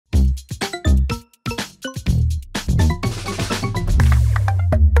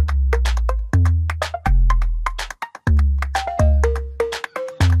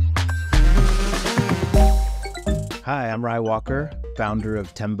I'm Ry Walker, founder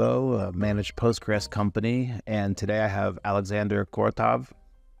of Tembo, a managed Postgres company, and today I have Alexander Korotkov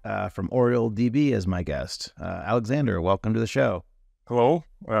from OrioleDB as my guest. Alexander, welcome to the show. Hello.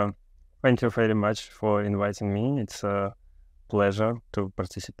 Thank you very much for inviting me. It's a pleasure to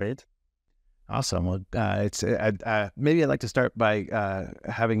participate. Awesome. Well, maybe I'd like to start by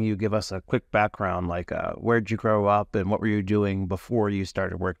having you give us a quick background, like where'd you grow up and what were you doing before you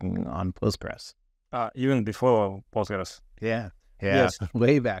started working on Postgres? Even before Postgres. Yeah. Yes.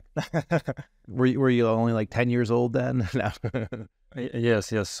 Way back. Were you only like 10 years old then? No.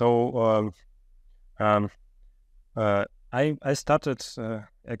 Yes. So I started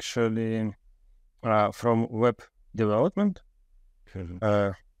actually from web development.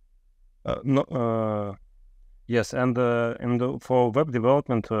 Yes, and for web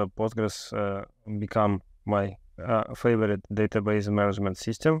development, Postgres become my favorite database management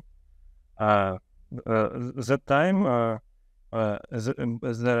system. That time,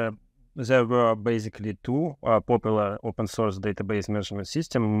 there were basically two popular open source database management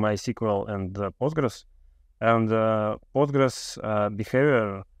system, MySQL and Postgres. And Postgres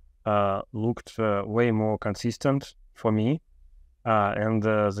behavior looked way more consistent for me. And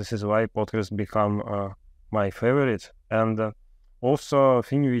this is why Postgres become my favorite. And also,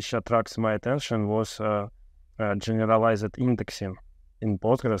 thing which attracts my attention was generalized indexing in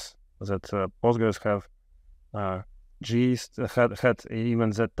Postgres. That Postgres have gist had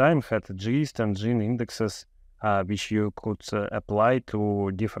even that time had gist and gin indexes which you could apply to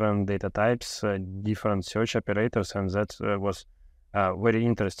different data types, different search operators, and that was very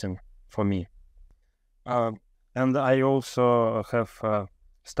interesting for me. And I also have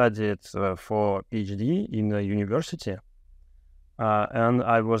studied for PhD in a university, and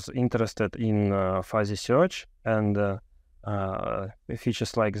I was interested in fuzzy search and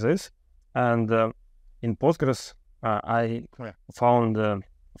features like this. And in Postgres, I found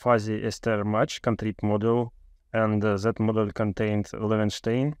fuzzy str match contrib module, and that module contained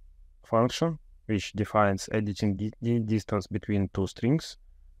Levenstein function, which defines editing distance between two strings,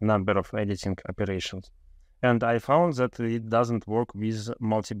 number of editing operations. And I found that it doesn't work with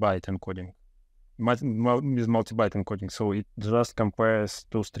multi-byte encoding. With multi-byte encoding, so it just compares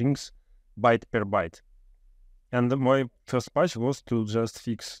two strings byte per byte. And my first patch was to just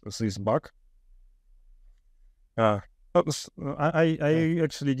fix this bug. I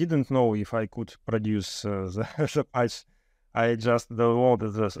actually didn't know if I could produce the patch. I just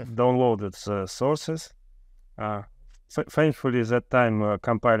downloaded the sources. Thankfully, that time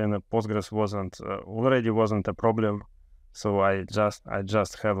compiling Postgres wasn't a problem, so I just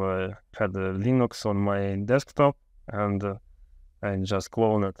had a Linux on my desktop and just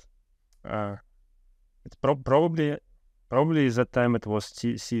cloned it. It's probably that time it was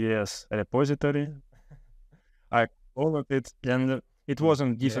CVS repository. I cloned it, and it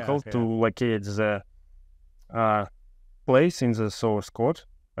wasn't difficult to locate the place in the source code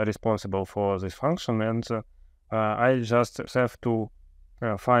responsible for this function, and I just have to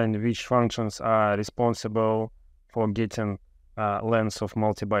find which functions are responsible for getting length of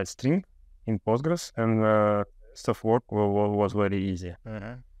multi-byte string in Postgres, and rest of work was very easy.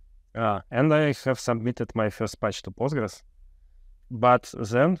 And I have submitted my first patch to Postgres, but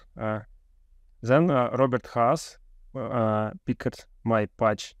then Robert Haas picked my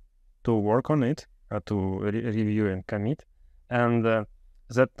patch to work on it, to review and commit, and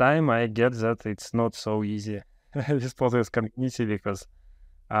that time I get that it's not so easy with Postgres community, because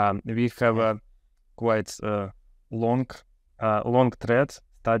we have a quite long thread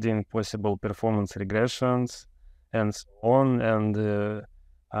studying possible performance regressions and so on, and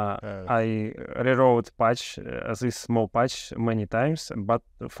I rewrote this small patch many times, but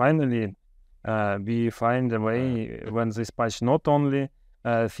finally we find a way when this patch not only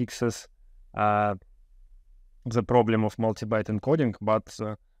fixes the problem of multi-byte encoding, but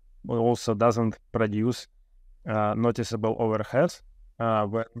also doesn't produce noticeable overhead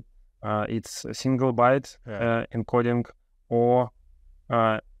when it's single byte encoding, or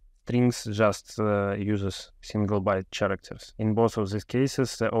strings just uses single byte characters. In both of these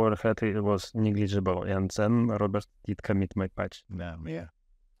cases, the overhead was negligible, and then Robert did commit my patch. Yeah,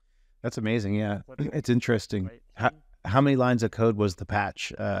 that's amazing. Yeah, it's interesting. How many lines of code was the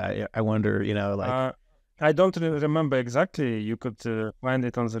patch? I wonder, I don't remember exactly. You could find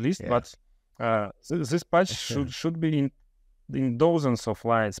it on the list, but this patch should be in dozens of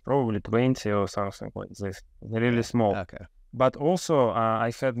lines, probably 20 or something like this. Really small. Okay. But also,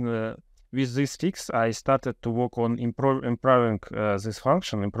 I had with this fix, I started to work on improving this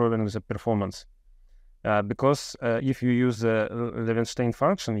function, improving the performance. Because if you use the Levenstein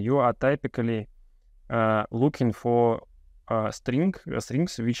function, you are typically looking for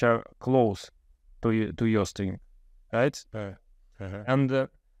strings which are close to your string, right? And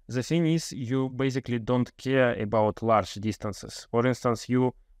the thing is, you basically don't care about large distances. For instance,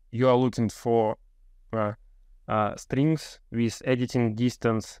 you are looking for strings with editing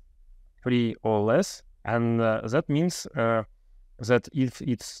distance 3 or less, and that means that if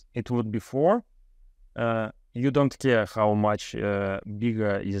it would be 4, you don't care how much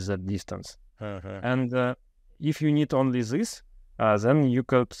bigger is that distance. And if you need only this, then you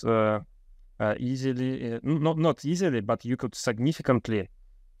could easily, not easily, but you could significantly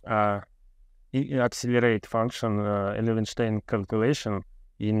accelerate function Levenshtein calculation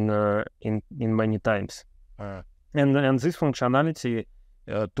in many times. And this functionality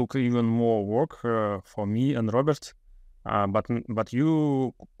took even more work for me and Robert, but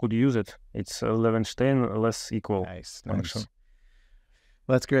you could use it. It's Levenshtein less equal function.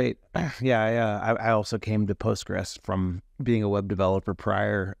 Well, that's great. Yeah, I also came to Postgres from being a web developer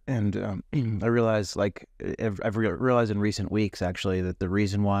prior, and I realized, I've realized in recent weeks actually that the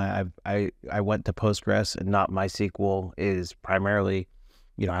reason why I went to Postgres and not MySQL is primarily,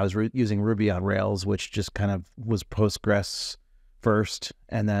 I was using Ruby on Rails, which just kind of was Postgres first,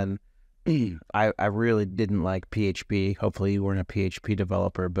 and then I really didn't like PHP. Hopefully you weren't a PHP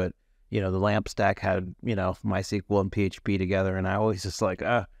developer, but the LAMP stack had, MySQL and PHP together, and I always just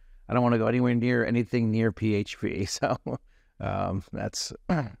I don't want to go anywhere near anything near PHP. So that's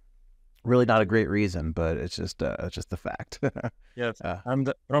really not a great reason, but it's just the fact. Yes,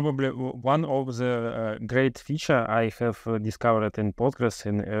 and probably one of the great feature I have discovered in Postgres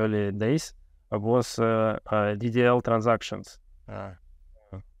in early days was DDL transactions.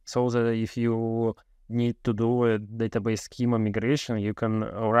 So that if you need to do a database schema migration, you can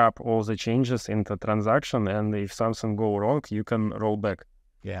wrap all the changes into transaction, and if something go wrong, you can roll back.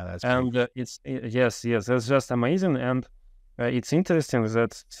 Yeah, that's and yes, that's just amazing. And it's interesting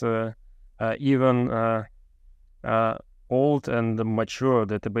that even old and mature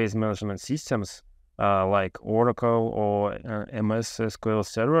database management systems like Oracle or MS SQL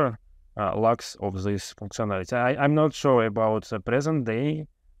Server lacks of this functionality. I'm not sure about the present day,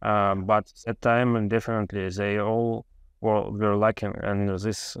 but at time definitely they all were lacking, and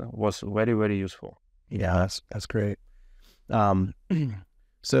this was very, very useful. Yeah, that's great.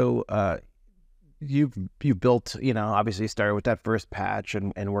 So you built, obviously started with that first patch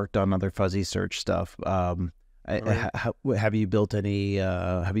and worked on other fuzzy search stuff. Right. Have you built any?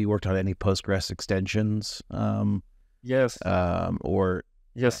 Have you worked on any Postgres extensions? Yes. Or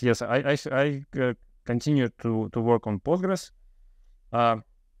yes. I continued to work on Postgres.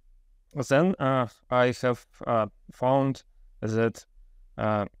 Then I have found that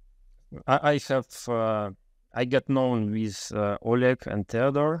I get known with Oleg and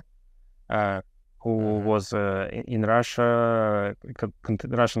Theodore, who was in Russia,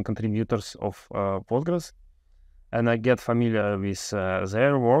 Russian contributors of Postgres, and I get familiar with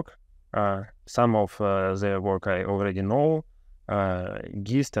their work. Some of their work I already know,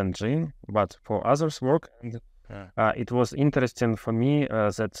 Gist and Jin, but for others' work, and it was interesting for me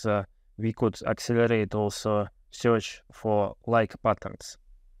that we could accelerate also search for like patterns.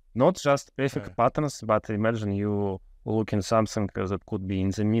 Not just perfect patterns, but imagine you look in something that could be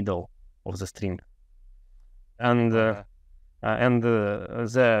in the middle of the string. And there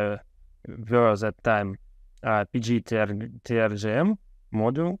were that time PG-TRGM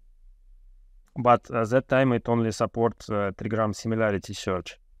module, but at that time it only supports trigram similarity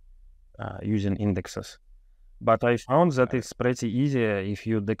search using indexes. But I found that it's pretty easy if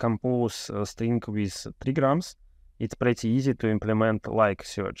you decompose a string with trigrams. It's pretty easy to implement like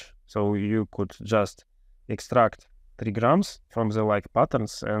search. So you could just extract trigrams from the like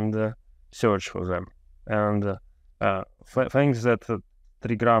patterns and search for them. And thanks that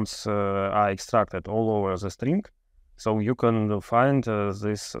trigrams are extracted all over the string, so you can find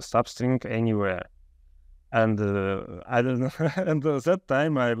this substring anywhere. And I don't know. And at that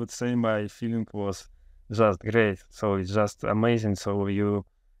time, I would say my feeling was just great. So it's just amazing. So you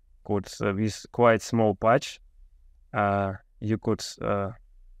could, with quite small patch, you could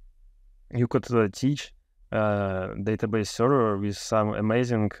teach database server with some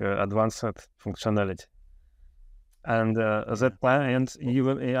amazing advanced functionality. And at that time, and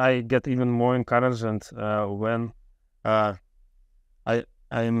even I get even more encouragement when I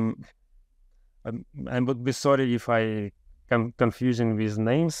would be sorry if I am confusing with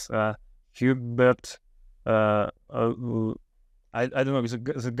names. Hubert, I don't know,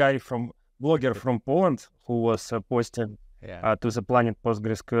 the guy from blogger from Poland who was posting to the Planet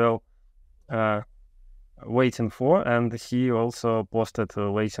PostgreSQL waiting for, and he also posted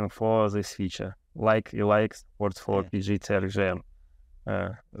waiting for this feature. like support for PG-TLGM.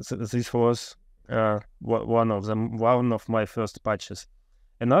 This was one of my first patches.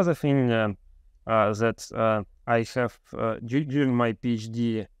 Another thing that I have during my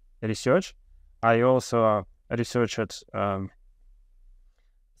PhD research, I also researched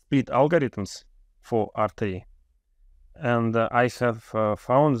split algorithms for R3, and I have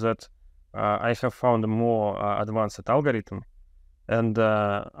found that I have found a more advanced algorithm, and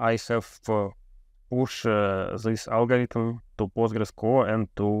I have pushed this algorithm to Postgres core and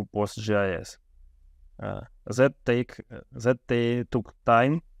to PostGIS. They took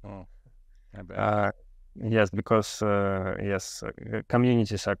time. Oh, I bet. Yes, because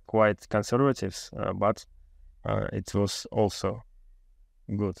communities are quite conservative, but it was also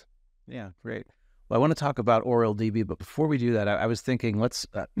good. Yeah, great. Well, I want to talk about OrioleDB, but before we do that, I was thinking, let's,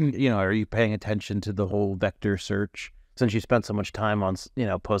 are you paying attention to the whole vector search since you spent so much time on,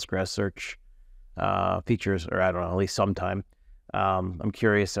 Postgres search features, or I don't know, at least some time. I'm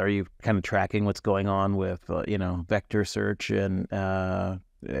curious, are you kind of tracking what's going on with, vector search and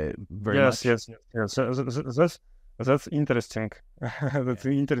very much? Yes. That's interesting. That's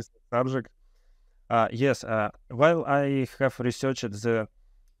an interesting subject. Yes, while I have researched the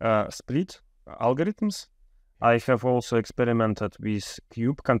split algorithms, I have also experimented with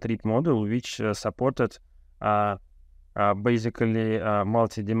Cube contrib module, which supported basically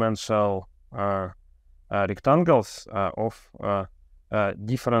multi-dimensional rectangles of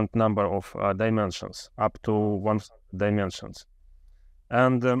different number of dimensions, up to 100 dimensions.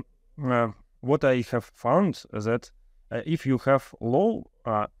 And what I have found is that if you have low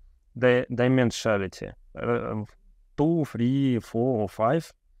dimensionality, 2, 3, 4, or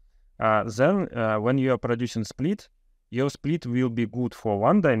 5, then when you are producing split, your split will be good for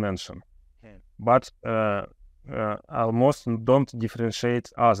one dimension, but almost don't differentiate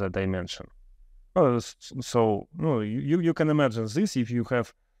other dimension. So you can imagine this: if you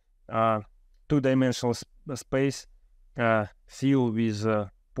have two-dimensional space filled with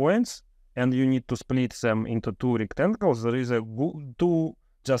points, and you need to split them into two rectangles, there is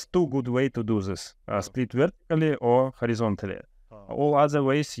just two good way to do this: split vertically or horizontally. All other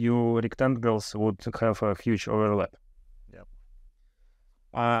ways, your rectangles would have a huge overlap. Yep.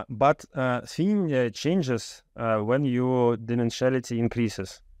 But thing changes when your dimensionality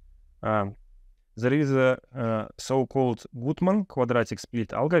increases. There is a so-called Gutmann quadratic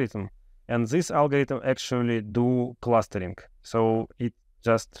split algorithm, and this algorithm actually do clustering. So it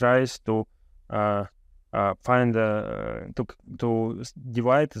just tries to find to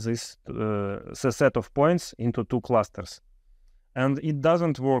divide this set of points into two clusters, and it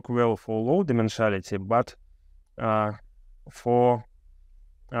doesn't work well for low dimensionality, but for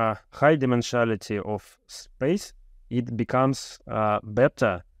high dimensionality of space, it becomes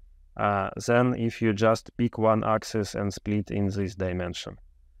better than if you just pick one axis and split in this dimension.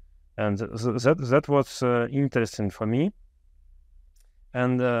 And that was interesting for me.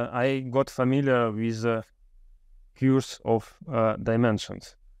 And I got familiar with the curves of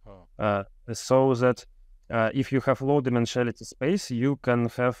dimensions. So that if you have low dimensionality space, you can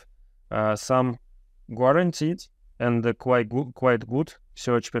have some guaranteed and quite good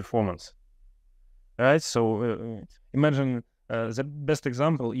search performance. Right? So imagine the best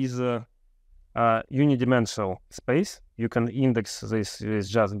example is unidimensional space. You can index this with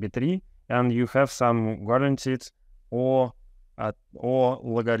just B3, and you have some guaranteed or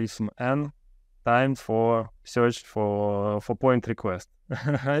logarithm n time for search for point request,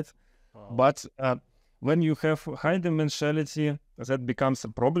 right? Wow. But when you have high dimensionality, that becomes a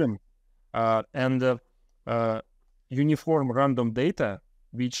problem, and uniform random data,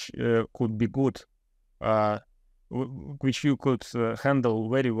 which could be good, which you could handle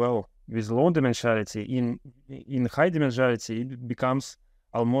very well with low dimensionality. In high dimensionality, it becomes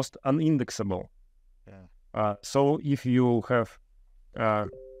almost unindexable. Yeah. So if you have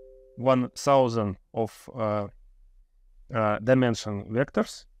 1,000 of dimension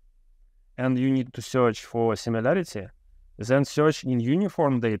vectors, and you need to search for similarity, then search in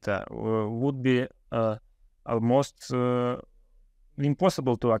uniform data would be almost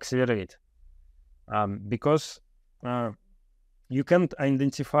impossible to accelerate, because you can't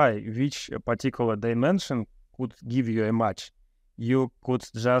identify which particular dimension could give you a match. You could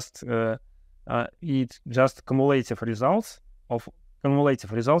just eat just cumulative results of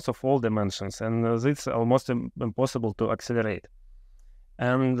all dimensions, and it's almost impossible to accelerate.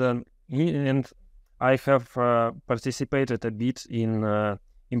 And I have participated a bit in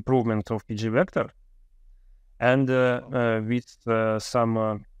improvement of PG vector, and with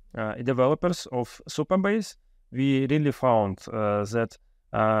some developers of Supabase, we really found that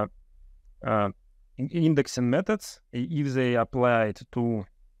indexing methods, if they apply it to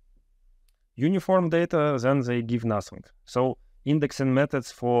uniform data, then they give nothing. So indexing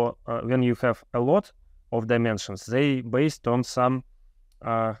methods for when you have a lot of dimensions, they based on some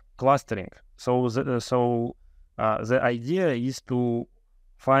clustering. So the idea is to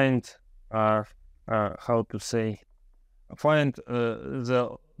find how to say, find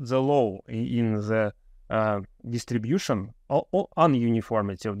the law in the distribution or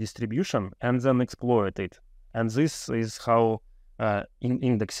ununiformity of distribution and then exploit it. And this is how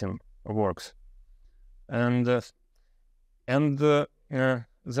indexing works. And there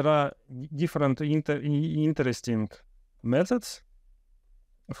are different interesting methods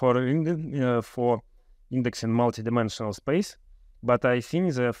for indexing multidimensional space, but I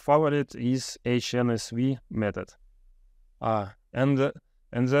think the favorite is HNSV method. And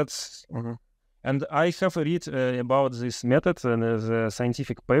that's and I have read about this method in the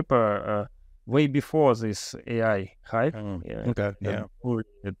scientific paper way before this AI hype. Okay, yeah.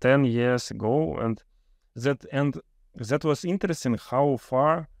 10 years ago, and that was interesting how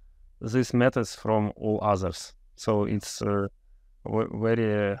far these methods from all others. So it's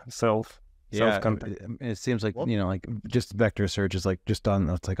very self-contained. It seems like like just vector search is like just on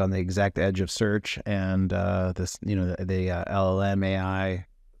it's like on the exact edge of search, and this the LLM AI,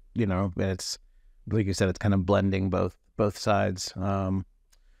 it's like you said, it's kind of blending both sides. Well,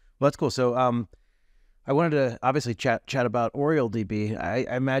 that's cool. So I wanted to obviously chat about OrioleDB. I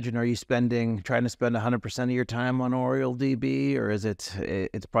imagine, are you trying to spend 100% of your time on OrioleDB, or is it's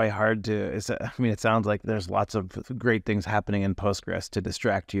probably hard to? It sounds like there's lots of great things happening in Postgres to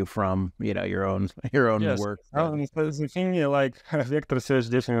distract you from your own Yes. work. The thing like vector search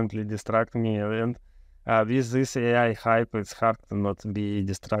definitely distract me, and with this AI hype, it's hard to not be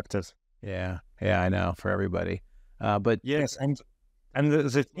distracted. Yeah, I know, for everybody. But yes, and the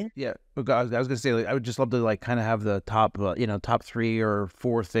thing, yeah, I was gonna say, like, I would just love to kind of have the top, top 3 or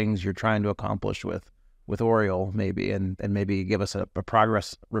 4 things you're trying to accomplish with Oriole, maybe, and maybe give us a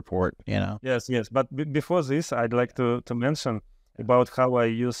progress report. Yes. But before this, I'd like to mention about how I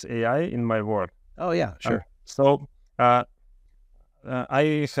use AI in my work. Oh yeah, sure. So I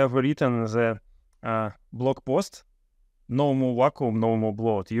have written the blog post, "No more vacuum, no more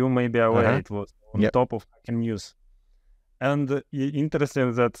bloat." You may be aware it was on top of Hacker News. And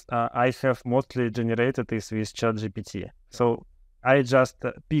interesting that I have mostly generated this with ChatGPT. So I just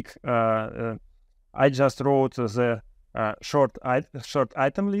I just wrote the short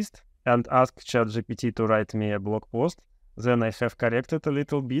item list and asked ChatGPT to write me a blog post. Then I have corrected a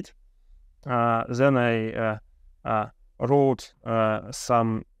little bit. Then I wrote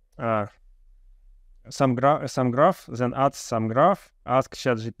some graph. Then add some graph. Ask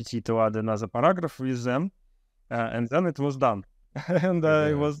ChatGPT to add another paragraph with them. And then it was done. And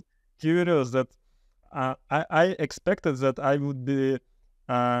I was curious that I expected that I would be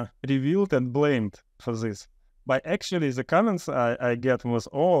revealed and blamed for this. But actually, the comments I get was,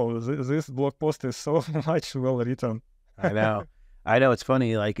 this blog post is so much well written. I know. It's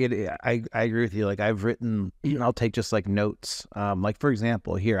funny. Like I agree with you. Like I've written, I'll take just like notes. Like for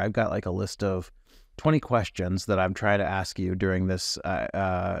example, here I've got like a list of 20 questions that I'm trying to ask you during this,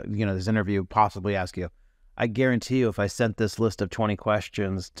 this interview, possibly ask you. I guarantee you, if I sent this list of 20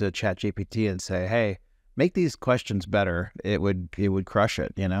 questions to ChatGPT and say, "Hey, make these questions better," it would crush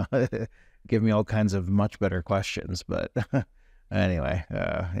it. Give me all kinds of much better questions. But anyway,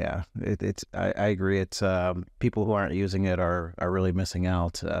 yeah, I agree. It's people who aren't using it are really missing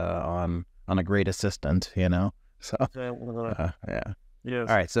out on a great assistant. So yeah. Yes.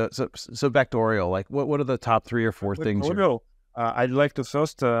 All right. So back to Oriole. Like, what are the top 3 or 4 things? Oriole, I'd like to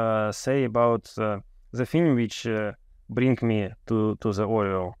first say about the thing which bring me to the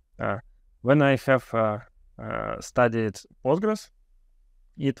Oriole. When I have studied Postgres,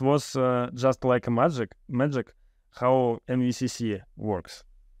 it was just like a magic how MVCC works.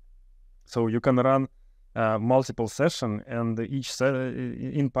 So you can run multiple sessions and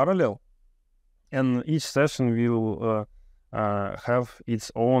in parallel, and each session will have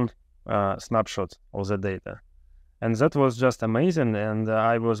its own snapshot of the data. And that was just amazing, and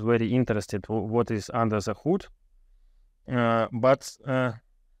I was very interested what is under the hood. But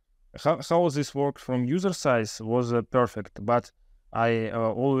how this worked from user side was perfect. But I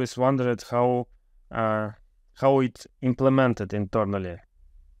always wondered how it implemented internally.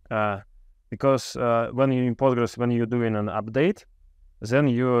 Because when you in Postgres, when you're doing an update, then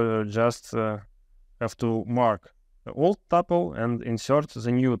you just have to mark the old tuple and insert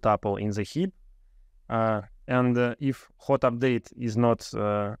the new tuple in the heap. And if hot update is not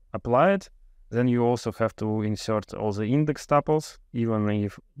applied, Then you also have to insert all the index tuples, even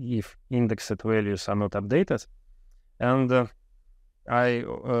if indexed values are not updated. And I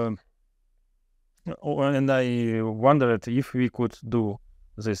wondered if we could do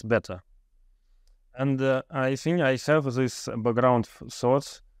this better. And I think I have this background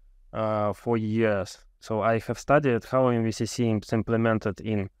thoughts for years. So I have studied how MVCC is implemented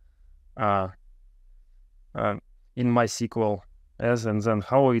in MySQL, and then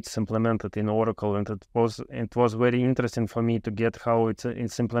how it's implemented in Oracle. And it was very interesting for me to get how it's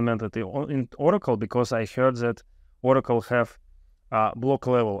implemented in Oracle, because I heard that Oracle have block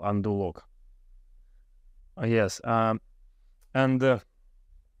level undo lock. Yes, and then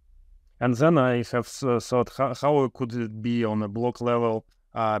I have thought how could it be on a block level,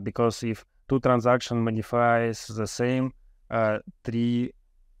 because if two transactions modifies the same tree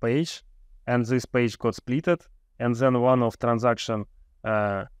page, and this page got splitted, and then one of transaction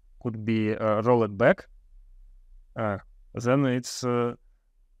could be rolled back, then it's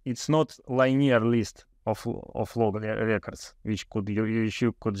not linear list of log records, which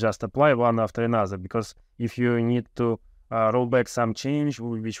you could just apply one after another, because if you need to roll back some change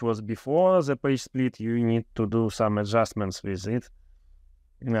which was before the page split, you need to do some adjustments with it.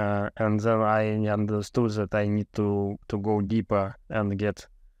 And then I understood that I need to go deeper and get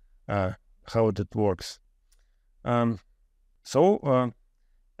how it works. And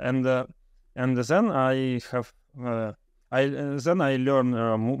then I have I learn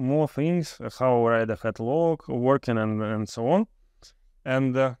more things, how Red Hat log working and so on.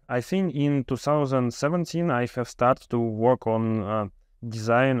 And I think in 2017 I have started to work on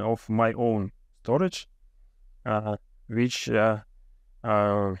design of my own storage, which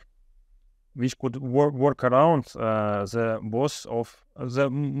could work around the most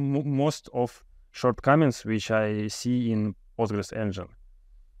of shortcomings which I see in Postgres engine.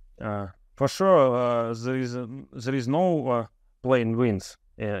 For sure, there is no plain wins.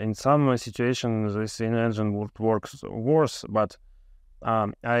 In some situations, this engine would work worse, but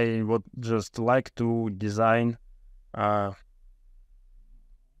I would just like to design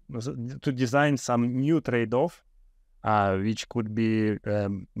some new trade-off, which could be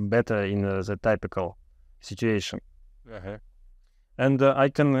better in the typical situation. And I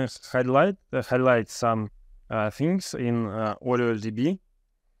can highlight some things in OrioleDB.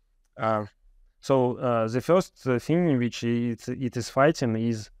 So the first thing which it is fighting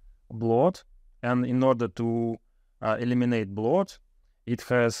is bloat, and in order to eliminate bloat, it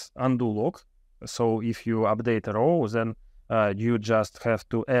has undo lock. So if you update a row, then you just have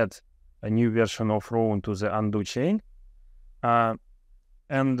to add a new version of row into the undo chain,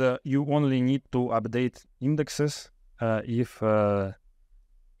 and you only need to update indexes if their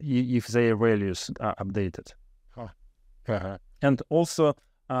values are updated. And also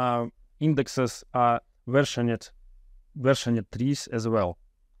indexes are versioned trees as well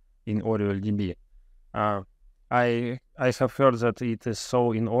in OrioleDB. I have heard that it is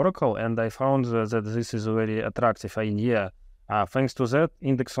so in Oracle, and I found that this is a very attractive idea. Thanks to that,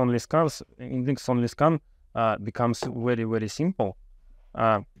 index-only scan becomes very, very simple,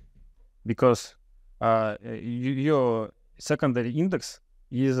 because your secondary index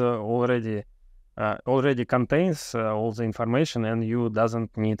is already contains all the information, and you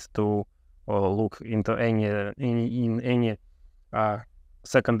doesn't need to look into any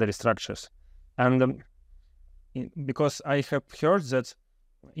secondary structures. And because I have heard that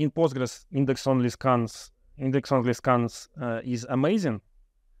in Postgres index-only scans is amazing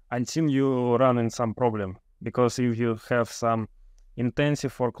until you run in some problem, because if you have some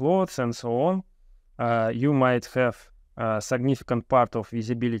intensive workloads and so on, you might have a significant part of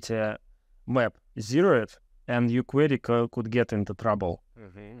visibility map zeroed, and your query could get into trouble.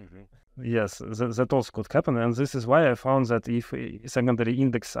 Yes, that also could happen, and this is why I found that if secondary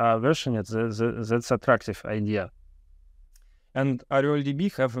index are versioned, that's attractive idea. And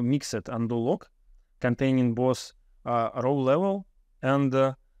OrioleDB have a mixed undo lock containing both row level and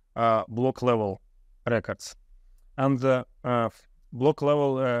block level records. And the block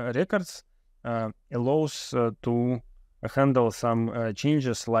level records allows to handle some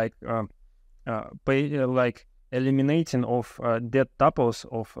changes like eliminating of dead tuples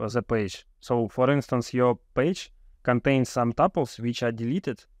of the page. So, for instance, your page contains some tuples which are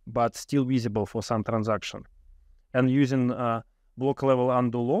deleted but still visible for some transaction. And using block level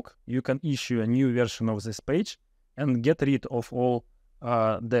undo lock, you can issue a new version of this page and get rid of all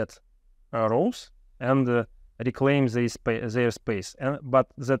dead rows and reclaim their space. But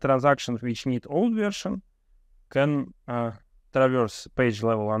the transactions which need old version can traverse page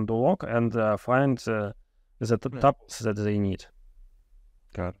level undo lock and find the tuples that they need.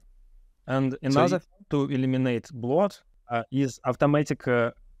 Got it. And another thing to eliminate bloat is automatic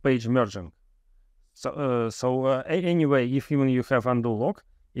page merging. So anyway, if even you have undo lock,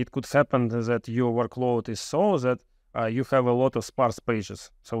 it could happen that your workload is so that you have a lot of sparse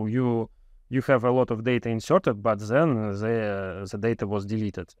pages. So you have a lot of data inserted, but then the data was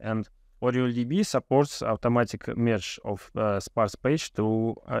deleted. And OrioleDB supports automatic merge of sparse page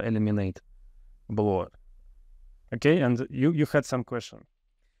to eliminate bloat. Okay, and you had some question.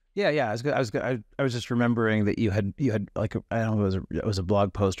 Yeah. I was just remembering that you had like I don't know, it was a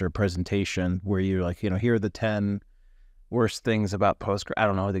blog post or a presentation where you're like, here are the 10 worst things about Postgres. I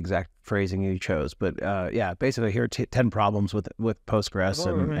don't know the exact phrasing you chose, but yeah, basically here are 10 problems with Postgres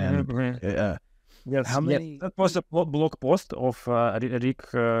and yes, how many? That was a blog post of Rick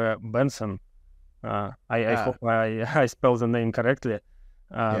Benson. I hope I spelled the name correctly.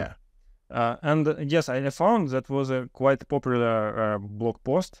 Yeah. And yes, I found that was a quite popular blog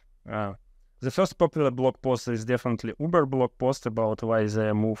post. The first popular blog post is definitely Uber blog post about why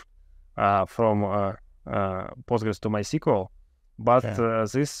they moved from Postgres to MySQL. But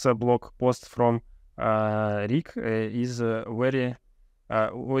this blog post from Rick is very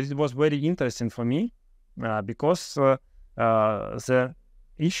was very interesting for me because the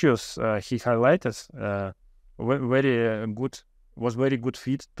issues he highlighted was very good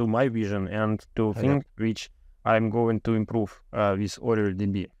fit to my vision and to things which I'm going to improve with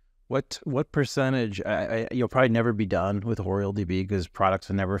OrioleDB. What percentage? You'll probably never be done with OrioleDB because products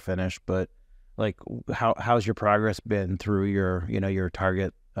are never finished. But like, how's your progress been through your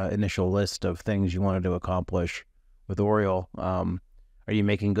target initial list of things you wanted to accomplish with Oriole? Are you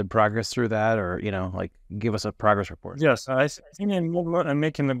making good progress through that, or like give us a progress report? Yes, I think I'm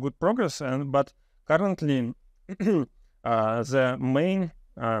making a good progress, but currently the main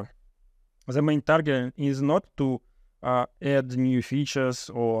target is not to add new features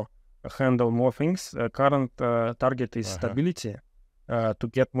or handle more things. Current target is stability, to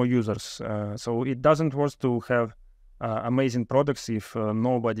get more users. So it doesn't work to have amazing products if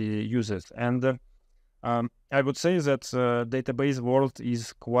nobody uses. And I would say that database world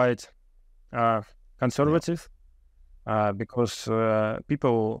is quite conservative because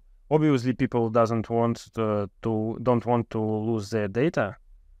people don't want to lose their data,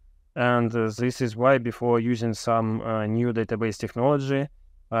 and this is why before using some new database technology,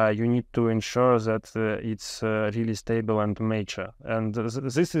 you need to ensure that it's really stable and mature. And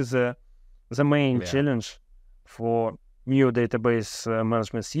this is the main challenge for new database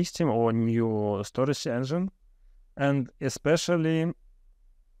management system or new storage engine, and especially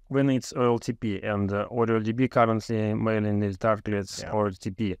when it's OLTP, and OrioleDB currently mainly targets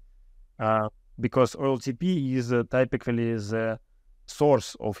OLTP. Because OLTP is typically the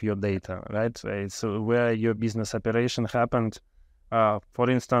source of your data, right? It's where your business operation happened. For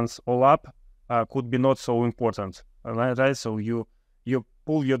instance, OLAP could be not so important, right? So you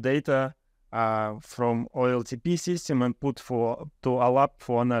pull your data from OLTP system and put to OLAP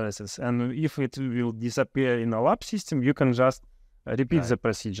for analysis. And if it will disappear in OLAP system, you can just repeat the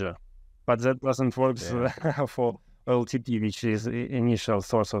procedure. But that doesn't work for OLTP, which is the initial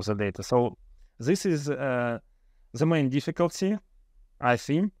source of the data. So this is the main difficulty, I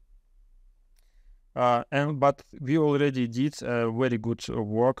think. But we already did very good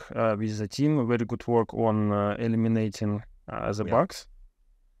work with the team, very good work on eliminating the bugs.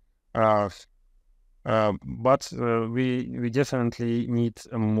 But we definitely need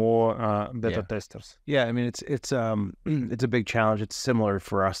more beta testers. Yeah, I mean it's a big challenge. It's similar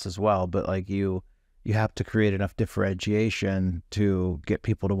for us as well, but like you have to create enough differentiation to get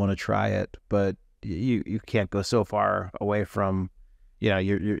people to want to try it, but you can't go so far away from,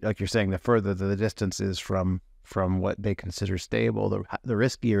 you're like you're saying, the further the distance is from what they consider stable, the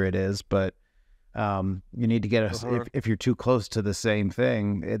riskier it is. But you need to get us, if you're too close to the same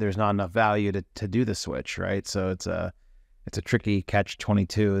thing, there's not enough value to do the switch, right? So it's a tricky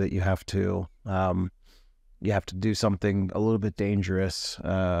catch-22 that you have to do something a little bit dangerous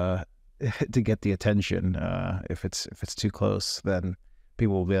to get the attention. If it's too close, then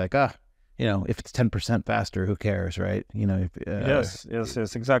people will be like, if it's 10% faster, who cares, right? Yes,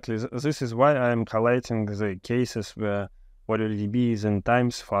 exactly. This is why I'm highlighting the cases where OrioleDB is in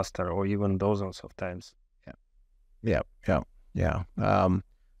times faster, or even dozens of times. Yeah.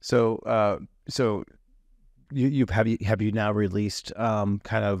 So have you now released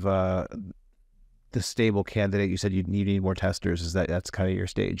kind of the stable candidate? You said you need more testers. That's kind of your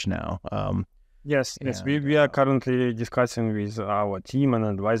stage now? Yes. We are currently discussing with our team and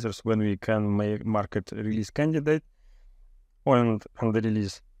advisors when we can make market release candidate on the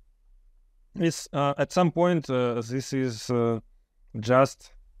release. It's at some point this is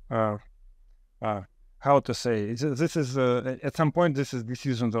just how to say, this is at some point this is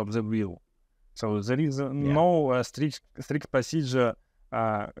decisions of the will. So there is no strict procedure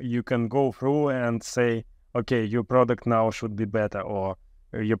you can go through and say, okay, your product now should be better, or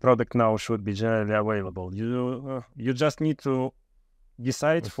your product now should be generally available. You just need to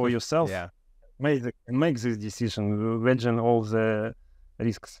decide for yourself, make this decision, imagine all the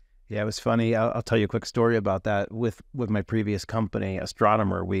risks. Yeah, it was funny. I'll tell you a quick story about that. With my previous company,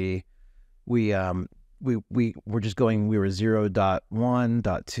 Astronomer, we were just going. We were 0.1, 0.2,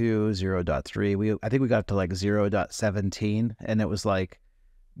 0.3. I think we got to like 0.17, and it was like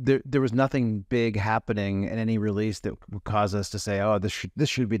there was nothing big happening in any release that would cause us to say, oh, this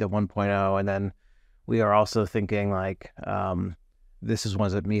should be the 1.0. And then we are also thinking like, this is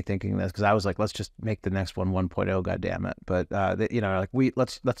one of me thinking this, because I was like, let's just make the next one 1.0, God damn it. But like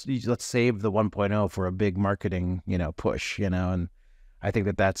let's save the 1.0 for a big marketing push, and I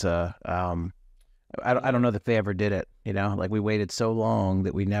think that's a I don't know that they ever did it, like we waited so long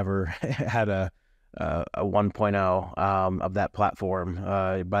that we never had a 1.0 of that platform.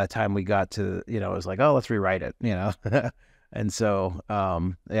 By the time we got to, it was like, oh, let's rewrite it, and so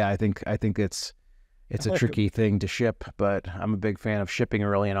I think it's a tricky thing to ship, but I'm a big fan of shipping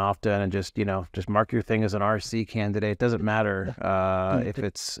early and often, and just mark your thing as an RC candidate. It doesn't matter if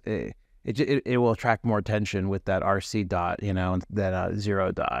it will attract more attention with that RC dot, than a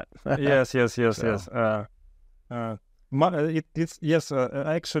 0 dot. Yes.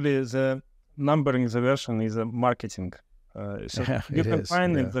 Actually, the numbering the version is a marketing. So you can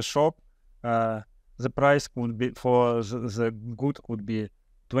find in the shop, the price could be for the good could be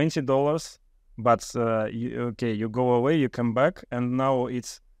 $20. But you go away, you come back, and now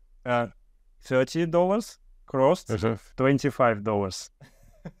it's $30 crossed, $25.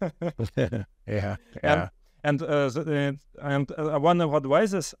 And one of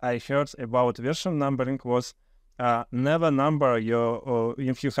advices I heard about version numbering was never number your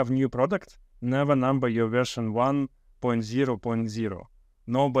if you have new product, never number your version 1.0.0.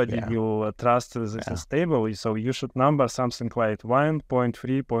 Nobody will trust this is stable, so you should number something like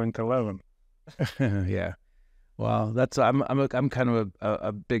 1.3.11. Yeah, well, that's I'm kind of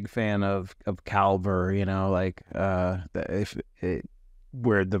a big fan of Calver, like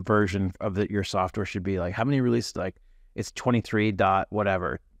where the version of your software should be like, how many releases, like it's 23 dot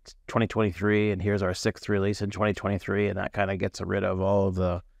whatever, 2023, and here's our 6th release in 2023, and that kind of gets rid of all of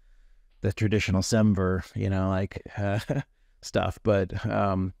the traditional Semver, stuff. But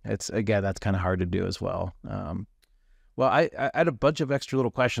it's, again, that's kind of hard to do as well. Well, I had a bunch of extra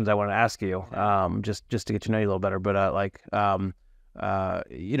little questions I want to ask you, just to get to know you a little better. But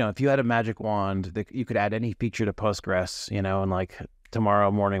if you had a magic wand that you could add any feature to Postgres, and like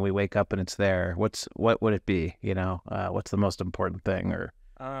tomorrow morning we wake up and it's there, what would it be? What's the most important thing, or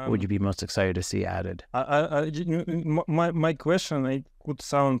what would you be most excited to see added? My question, it could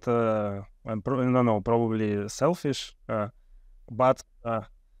sound probably selfish, but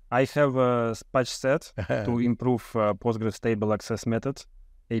I have a patch set to improve Postgres stable access method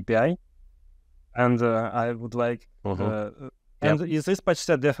API, and I would like. And this patch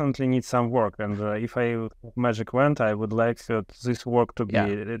set definitely needs some work. And if I magic wand, I would like this work to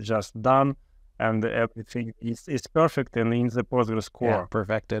be just done, and everything is perfect and in the Postgres core,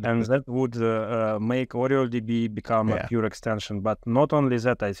 perfected. And that would make OrioleDB become a pure extension. But not only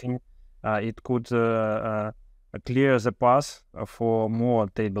that, I think it could clear the path for more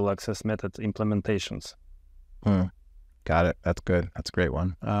table access method implementations. Got it. That's good. That's a great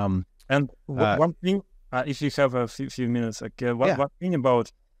one. And one thing, if you have a few minutes, one thing about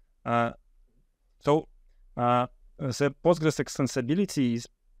the Postgres extensibility is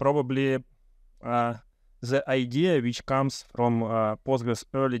probably the idea which comes from Postgres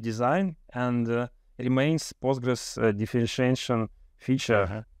early design and remains Postgres differentiation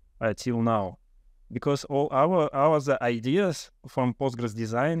feature till now. Because all our the ideas from Postgres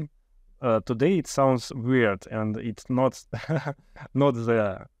design today, it sounds weird and it's not not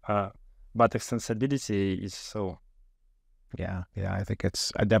there, but extensibility is so. Yeah, I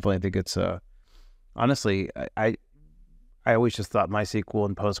definitely think it's honestly, I always just thought MySQL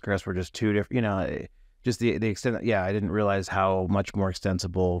and Postgres were just two different, just the extent. Yeah, I didn't realize how much more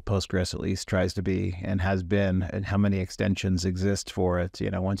extensible Postgres at least tries to be and has been, and how many extensions exist for it.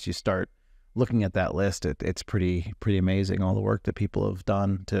 Once you start looking at that list, it's pretty amazing, all the work that people have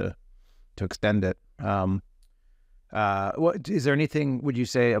done to extend it. What is there anything, would you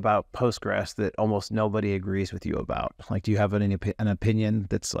say, about Postgres that almost nobody agrees with you about? Like, do you have an opinion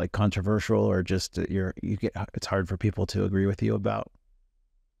that's like controversial, or just it's hard for people to agree with you about?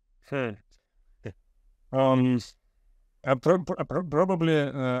 Probably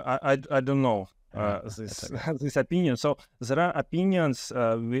I don't know. this opinion. So there are opinions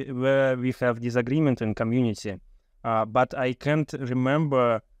where we have disagreement in community, but I can't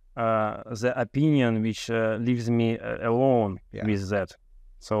remember the opinion which leaves me alone with that.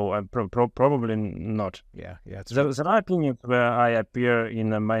 So I'm probably not. Yeah. There are opinions where I appear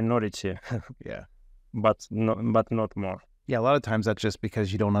in a minority. Yeah. But not more. Yeah, a lot of times that's just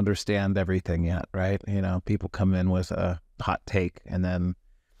because you don't understand everything yet, right? People come in with a hot take, and then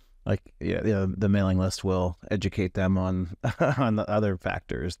the mailing list will educate them on on the other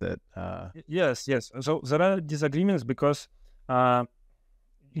factors that. Yes. So there are disagreements because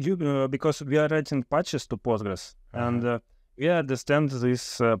because we are writing patches to Postgres, and we understand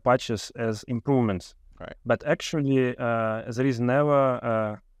these patches as improvements. Right. But actually, there is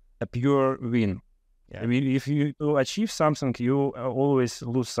never a pure win. Yeah. I mean, if you achieve something, you always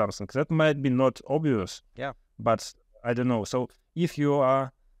lose something. That might be not obvious. Yeah. But I don't know. So if you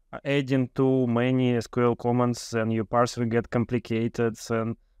are adding too many SQL commands, then your parser get complicated,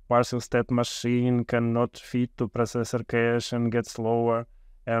 and parser state machine cannot fit to processor cache and get slower,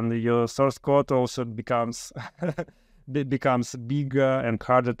 and your source code also becomes bigger and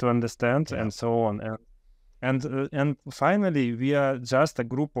harder to understand, and so on. And finally, we are just a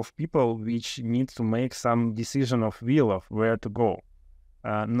group of people which need to make some decision of will of where to go.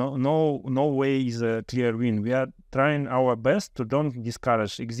 No way is a clear win. We are trying our best to don't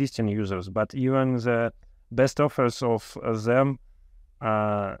discourage existing users, but even the best offers of them,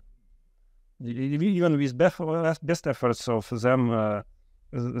 even with best efforts of them,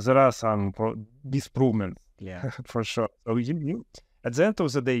 there are some disprovements. Yeah, for sure. So at the end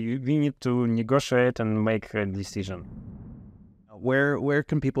of the day, we need to negotiate and make a decision. Where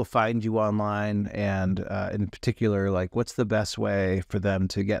can people find you online, and in particular, what's the best way for them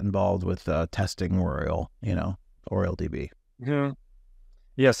to get involved with testing OrioleDB? Yeah.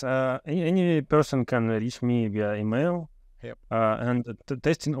 Yes, any person can reach me via email. Yep. And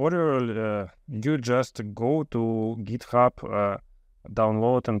testing Oriole, you just go to GitHub,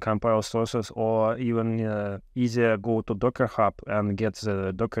 download and compile sources, or even easier, go to Docker Hub and get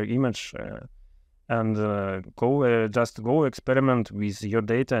the Docker image. And just go experiment with your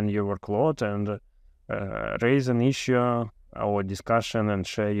data and your workload, and raise an issue or discussion and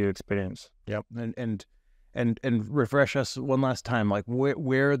share your experience. Yep. And refresh us one last time.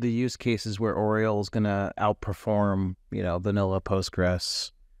 Where are the use cases where Oriole is going to outperform vanilla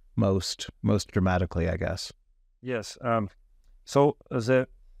Postgres most dramatically, I guess? Yes. So the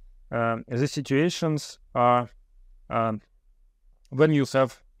situations are when you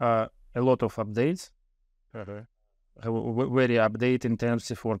have a lot of updates, very update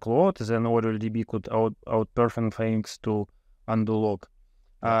intensive workload, then OrioleDB could outperform things to undo log.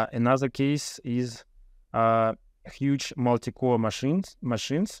 Another case is huge multi-core machines,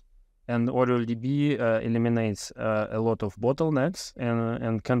 and OrioleDB eliminates a lot of bottlenecks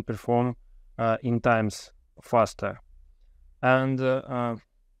and can perform in times faster. And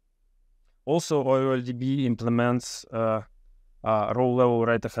also OrioleDB implements row-level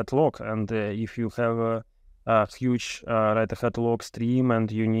write-ahead log, and if you have a huge write-ahead log stream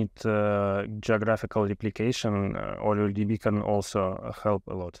and you need geographical replication, OrioleDB can also help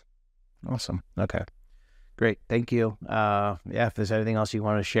a lot. Awesome. Okay. Great. Thank you. If there's anything else you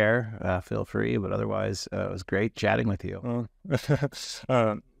want to share, feel free, but otherwise, it was great chatting with you.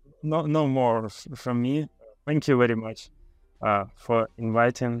 No more from me. Thank you very much for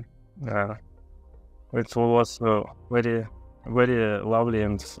inviting. It was very, very lovely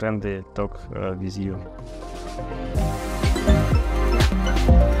and friendly talk with you.